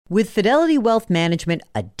With Fidelity Wealth Management,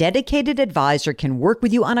 a dedicated advisor can work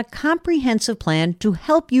with you on a comprehensive plan to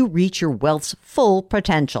help you reach your wealth's full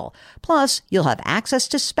potential. Plus, you'll have access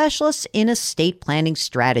to specialists in estate planning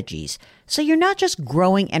strategies. So you're not just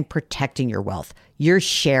growing and protecting your wealth, you're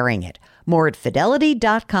sharing it. More at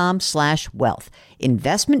fidelity.com/wealth.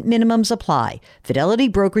 Investment minimums apply. Fidelity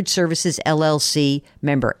Brokerage Services, LLC,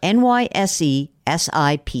 member NYSE,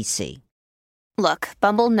 SIPC. Look,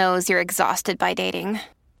 Bumble knows you're exhausted by dating.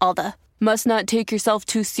 All the, must not take yourself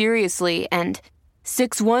too seriously, and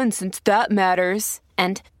 6'1" since that matters,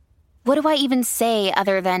 and what do I even say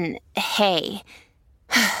other than, hey?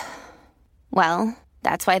 Well,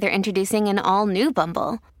 that's why they're introducing an all-new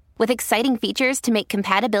Bumble, with exciting features to make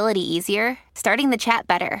compatibility easier, starting the chat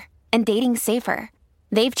better, and dating safer.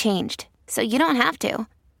 They've changed, so you don't have to.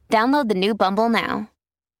 Download the new Bumble now.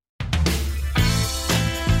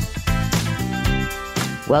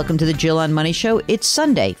 Welcome to the Jill on Money Show. It's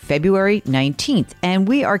Sunday, February 19th, and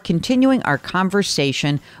we are continuing our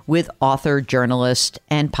conversation with author, journalist,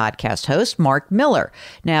 and podcast host Mark Miller.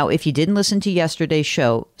 Now, if you didn't listen to yesterday's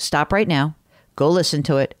show, stop right now, go listen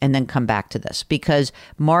to it, and then come back to this, because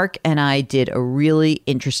Mark and I did a really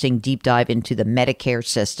interesting deep dive into the Medicare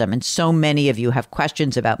system, and so many of you have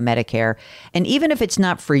questions about Medicare. And even if it's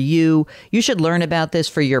not for you, you should learn about this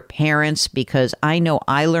for your parents, because I know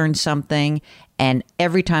I learned something. And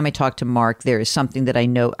every time I talk to Mark, there is something that I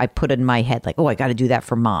know I put in my head, like, oh, I got to do that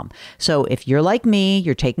for mom. So if you're like me,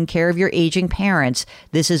 you're taking care of your aging parents,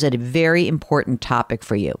 this is a very important topic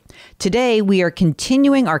for you. Today, we are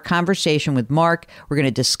continuing our conversation with Mark. We're going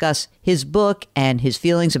to discuss his book and his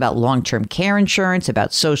feelings about long-term care insurance,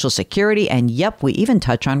 about Social Security, and yep, we even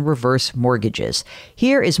touch on reverse mortgages.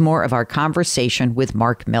 Here is more of our conversation with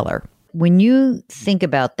Mark Miller. When you think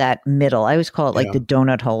about that middle, I always call it like the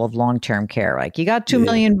donut hole of long-term care. Like you got $2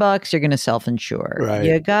 million, you're going to self-insure. Right.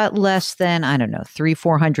 You got less than, I don't know,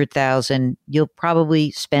 300,000-400,000. You'll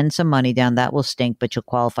probably spend some money down. That will stink, but you'll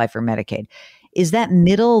qualify for Medicaid. Is that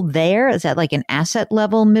middle there? Is that like an asset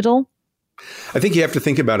level middle? I think you have to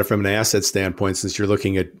think about it from an asset standpoint, since you're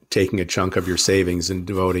looking at taking a chunk of your savings and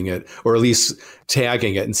devoting it, or at least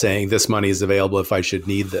tagging it and saying this money is available if I should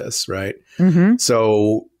need this, right? Mm-hmm.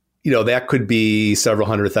 So, that could be several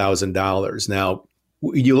 $100,000. Now,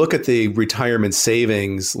 you look at the retirement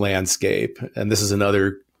savings landscape, and this is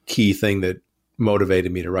another key thing that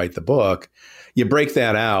motivated me to write the book. You break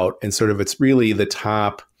that out, and sort of it's really the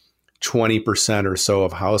top 20% or so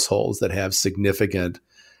of households that have significant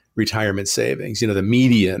retirement savings. The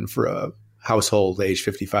median for a household age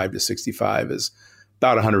 55 to 65 is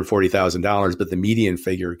about $140,000, but the median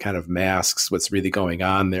figure kind of masks what's really going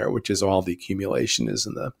on there, which is all the accumulation is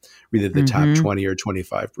in the top 20 or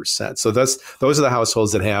 25%. So those are the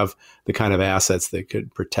households that have the kind of assets that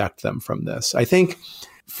could protect them from this. I think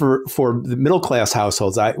for the middle class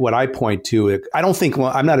households, what I point to,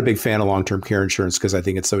 I'm not a big fan of long-term care insurance because I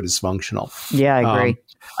think it's so dysfunctional. Yeah, I agree.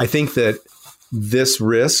 I think that this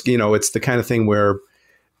risk, it's the kind of thing where,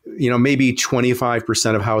 maybe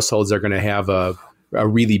 25% of households are going to have a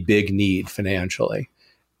really big need financially.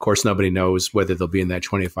 Of course, nobody knows whether they'll be in that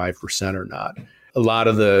 25% or not. A lot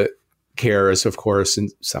of the care is, of course, and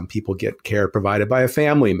some people get care provided by a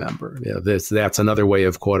family member. That's another way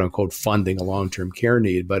of quote unquote funding a long-term care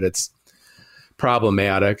need, but it's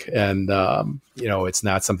problematic, and it's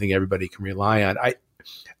not something everybody can rely on.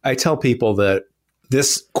 I tell people that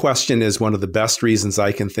this question is one of the best reasons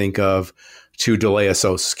I can think of to delay a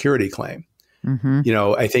Social Security claim. Mm-hmm.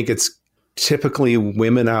 I think it's typically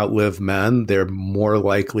women outlive men. They're more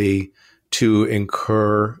likely to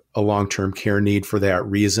incur a long-term care need for that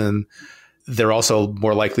reason. They're also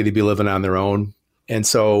more likely to be living on their own. And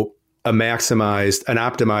so an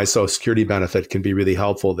optimized Social Security benefit can be really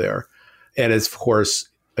helpful there. And it's, of course,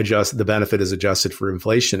 the benefit is adjusted for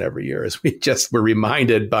inflation every year, as we just were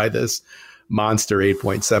reminded by this monster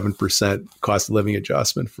 8.7% cost of living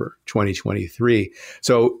adjustment for 2023.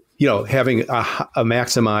 So, having a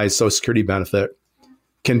maximized Social Security benefit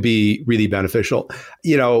can be really beneficial.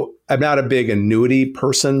 I'm not a big annuity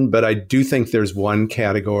person, but I do think there's one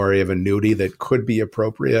category of annuity that could be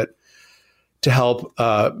appropriate to help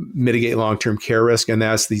mitigate long-term care risk, and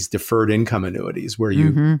that's these deferred income annuities, where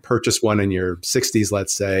you purchase one in your 60s,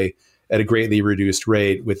 let's say, at a greatly reduced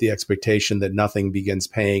rate with the expectation that nothing begins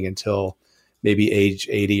paying until maybe age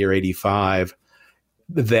 80 or 85.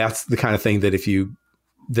 That's the kind of thing that if you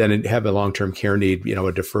then have a long-term care need,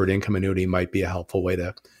 a deferred income annuity might be a helpful way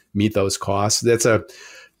to meet those costs. That's a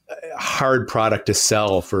hard product to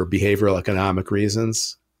sell for behavioral economic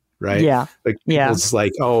reasons, right? Yeah. It's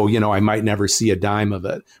like, I might never see a dime of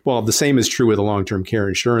it. Well, the same is true with a long-term care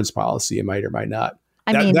insurance policy. It might or might not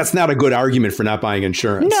That's not a good argument for not buying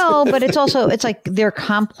insurance. No, but it's like they're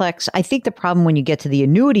complex. I think the problem when you get to the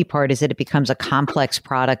annuity part is that it becomes a complex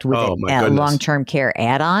product with a long-term care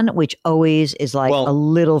add-on, which always is like a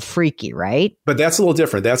little freaky, right? But that's a little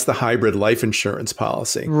different. That's the hybrid life insurance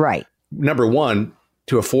policy. Right. Number one,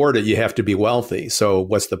 to afford it, you have to be wealthy. So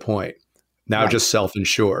what's the point? Now just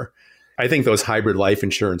self-insure. I think those hybrid life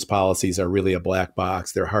insurance policies are really a black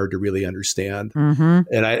box. They're hard to really understand.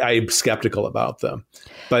 And I'm skeptical about them.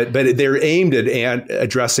 But they're aimed at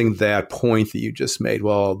addressing that point that you just made.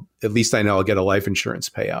 Well, at least I know I'll get a life insurance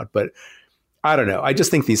payout. But I don't know. I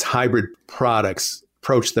just think these hybrid products,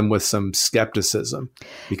 approach them with some skepticism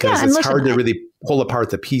because it's hard to really pull apart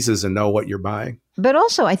the pieces and know what you're buying. But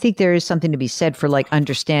also, I think there is something to be said for like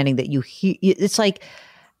understanding that it's like,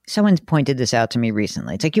 someone's pointed this out to me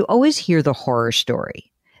recently. It's like you always hear the horror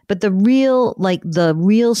story, but the real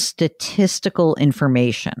statistical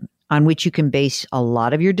information on which you can base a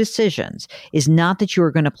lot of your decisions is not that you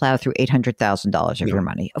are going to plow through $800,000 of your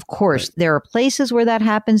money. Of course, there are places where that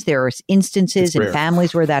happens. There are instances and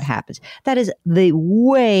families where that happens. That is the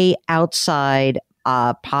way outside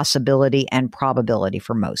possibility and probability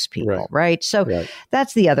for most people, right? So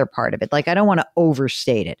that's the other part of it. Like, I don't want to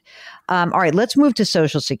overstate it. All right, let's move to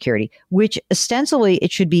Social Security, which ostensibly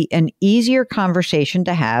it should be an easier conversation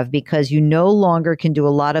to have because you no longer can do a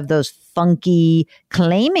lot of those funky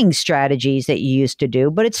claiming strategies that you used to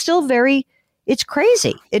do, but it's still it's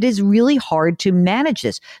crazy. It is really hard to manage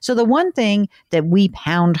this. So the one thing that we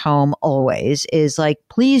pound home always is like,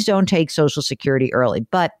 please don't take Social Security early.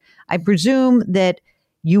 But I presume that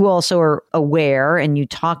you also are aware and you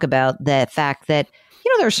talk about the fact that,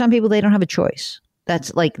 there are some people, they don't have a choice.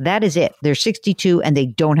 That is it. They're 62 and they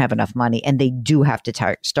don't have enough money and they do have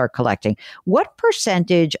to start collecting. What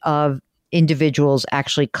percentage of individuals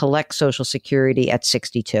actually collect Social Security at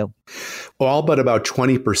 62? All but about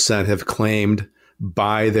 20% have claimed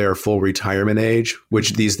by their full retirement age,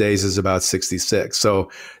 which these days is about 66.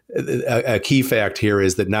 So a key fact here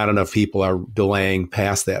is that not enough people are delaying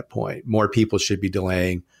past that point. More people should be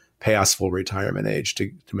delaying past full retirement age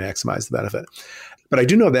to maximize the benefit. But I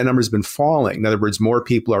do know that number has been falling. In other words, more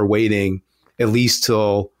people are waiting at least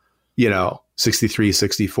till, 63,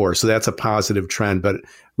 64. So that's a positive trend, but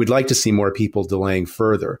we'd like to see more people delaying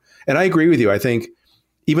further. And I agree with you. I think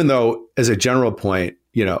even though as a general point,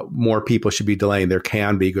 more people should be delaying, there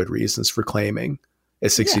can be good reasons for claiming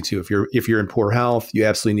at 62. Yeah. If you're in poor health, you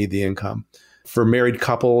absolutely need the income. For married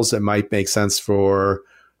couples, it might make sense for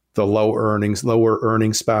the lower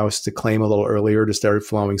earning spouse to claim a little earlier to start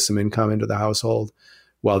flowing some income into the household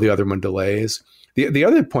while the other one delays. The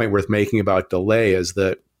other point worth making about delay is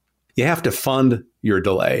that you have to fund your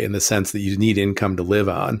delay in the sense that you need income to live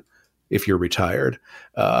on if you're retired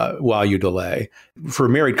while you delay. For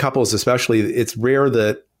married couples especially, it's rare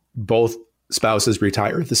that both spouses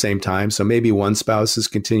retire at the same time. So maybe one spouse is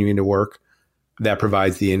continuing to work. That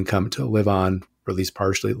provides the income to live on, or at least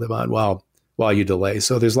partially live on while you delay.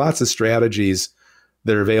 So there's lots of strategies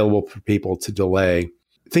that are available for people to delay.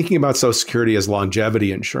 Thinking about Social Security as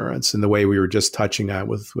longevity insurance in the way we were just touching on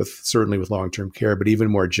with certainly with long-term care, but even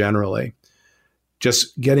more generally,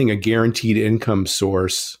 just getting a guaranteed income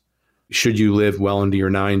source should you live well into your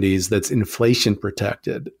 90s that's inflation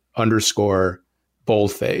protected, underscore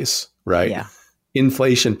boldface, right? Yeah.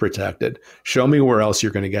 Inflation protected. Show me where else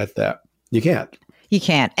you're going to get that. You can't. You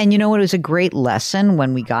can't. And you know what? It was a great lesson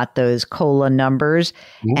when we got those COLA numbers.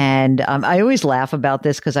 Mm-hmm. And I always laugh about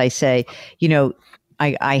this because I say,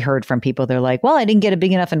 I heard from people, they're like, well, I didn't get a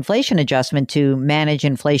big enough inflation adjustment to manage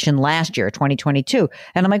inflation last year, 2022.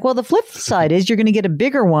 And I'm like, well, the flip side is you're going to get a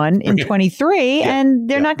bigger one in 23 and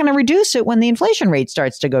they're not going to reduce it when the inflation rate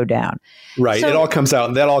starts to go down. Right. So, it all comes out,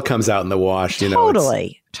 and that all comes out in the wash.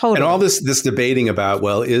 Totally. And all this debating about,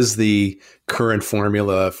 well, is the current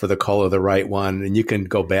formula for the COLA the right one? And you can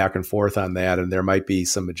go back and forth on that, and there might be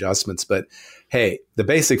some adjustments. But hey, the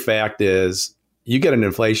basic fact is, you get an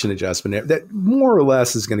inflation adjustment that more or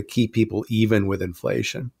less is going to keep people even with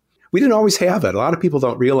inflation. We didn't always have it. A lot of people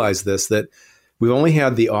don't realize this, that we've only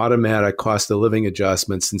had the automatic cost of living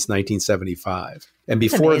adjustment since 1975. And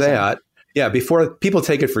before that, before people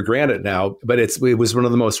take it for granted now, but it was one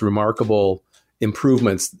of the most remarkable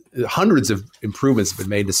improvements. Hundreds of improvements have been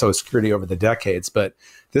made to Social Security over the decades, but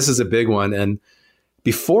this is a big one. And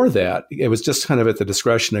before that, it was just kind of at the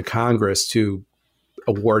discretion of Congress to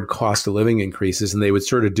award cost of living increases, and they would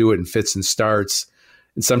sort of do it in fits and starts,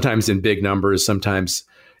 and sometimes in big numbers, sometimes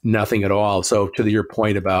nothing at all. So to your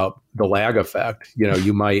point about the lag effect,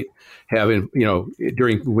 you might have,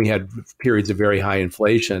 during when we had periods of very high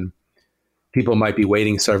inflation, people might be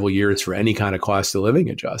waiting several years for any kind of cost of living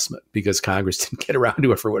adjustment because Congress didn't get around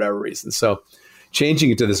to it for whatever reason. So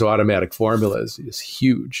changing it to this automatic formula is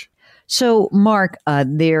huge. So, Mark,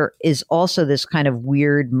 there is also this kind of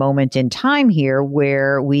weird moment in time here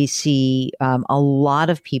where we see a lot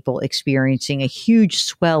of people experiencing a huge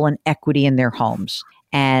swell in equity in their homes.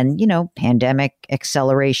 And, pandemic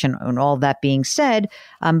acceleration and all that being said,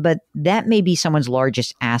 but that may be someone's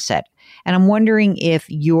largest asset. And I'm wondering if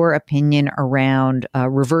your opinion around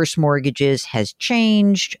reverse mortgages has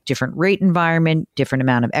changed, different rate environment, different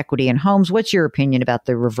amount of equity in homes. What's your opinion about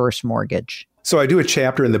the reverse mortgage? So I do a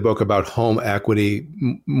chapter in the book about home equity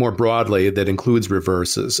more broadly that includes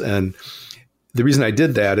reverses. And the reason I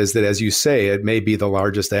did that is that, as you say, it may be the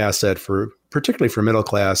largest asset particularly for middle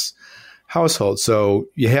class households. So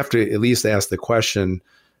you have to at least ask the question,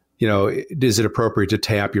 is it appropriate to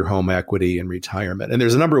tap your home equity in retirement? And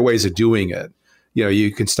there's a number of ways of doing it.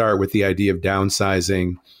 You can start with the idea of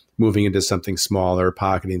downsizing, moving into something smaller,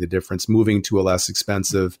 pocketing the difference, moving to a less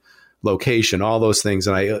expensive location, all those things.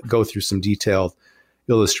 And I go through some detailed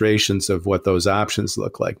illustrations of what those options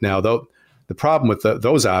look like. Now, though, the problem with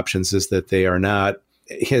those options is that they are not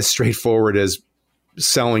as straightforward as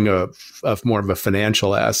selling a more of a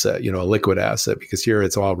financial asset, a liquid asset, because here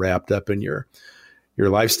it's all wrapped up in your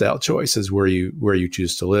lifestyle choices, where you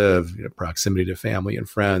choose to live, proximity to family and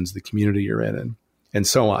friends, the community you're in, and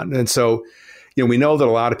so on. And so, we know that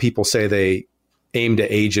a lot of people say they aim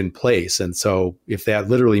to age in place. And so if that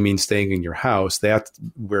literally means staying in your house, that's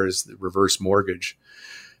where the reverse mortgage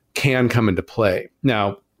can come into play.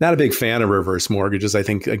 Now, not a big fan of reverse mortgages. I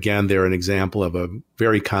think, again, they're an example of a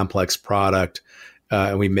very complex product,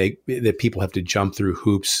 and that people have to jump through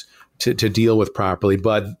hoops to deal with properly.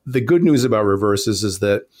 But the good news about reverses is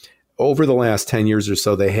that over the last 10 years or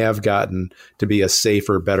so, they have gotten to be a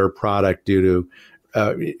safer, better product due to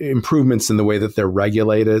improvements in the way that they're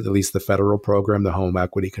regulated, at least the federal program, the Home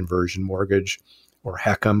Equity Conversion Mortgage, or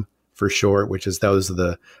HECM for short, which is those are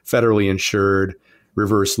the federally insured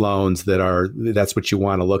reverse loans that's what you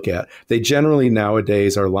want to look at. They generally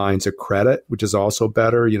nowadays are lines of credit, which is also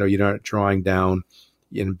better. You're not drawing down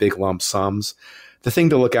in big lump sums. The thing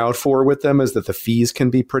to look out for with them is that the fees can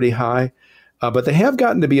be pretty high, but they have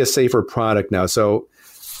gotten to be a safer product now. So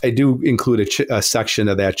I do include a section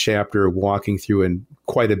of that chapter walking through in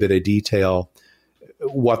quite a bit of detail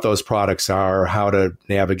what those products are, how to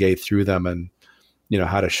navigate through them, and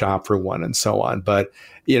how to shop for one, and so on. But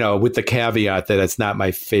with the caveat that it's not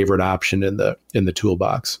my favorite option in the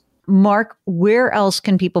toolbox. Mark, where else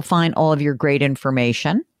can people find all of your great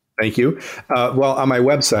information? Thank you. Well, on my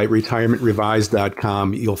website,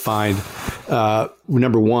 retirementrevised.com, you'll find,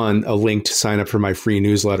 number one, a link to sign up for my free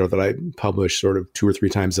newsletter that I publish sort of 2 or 3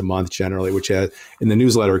 times a month generally, which in the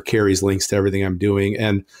newsletter carries links to everything I'm doing.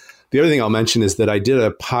 And the other thing I'll mention is that I did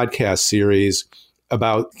a podcast series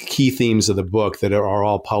about key themes of the book that are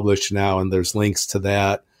all published now, and there's links to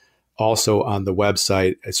that also on the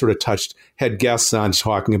website. I sort of had guests on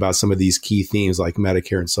talking about some of these key themes like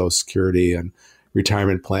Medicare and Social Security and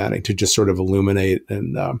retirement planning to just sort of illuminate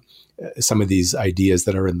and some of these ideas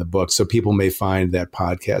that are in the book. So people may find that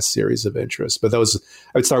podcast series of interest. But I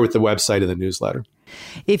would start with the website and the newsletter.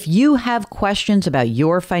 If you have questions about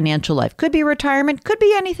your financial life, could be retirement, could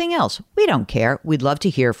be anything else, we don't care. We'd love to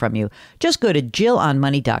hear from you. Just go to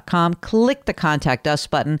JillOnMoney.com, click the Contact Us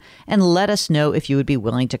button, and let us know if you would be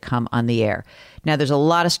willing to come on the air. Now, there's a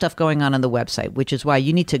lot of stuff going on the website, which is why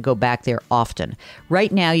you need to go back there often.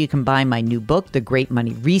 Right now, you can buy my new book, The Great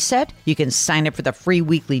Money Reset. You can sign up for the free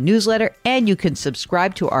weekly newsletter, and you can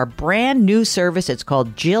subscribe to our brand new service. It's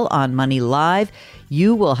called Jill on Money Live.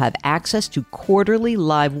 You will have access to quarterly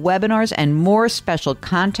live webinars and more special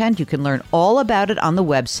content. You can learn all about it on the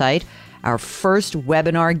website. Our first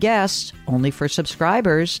webinar guest, only for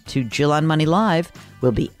subscribers to Jill on Money Live,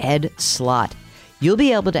 will be Ed Slott. You'll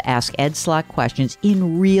be able to ask Ed Slott questions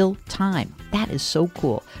in real time. That is so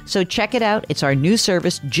cool. So check it out. It's our new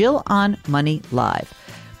service, Jill on Money Live.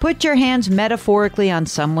 Put your hands metaphorically on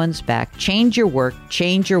someone's back. Change your work,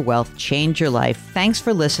 change your wealth, change your life. Thanks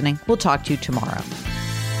for listening. We'll talk to you tomorrow.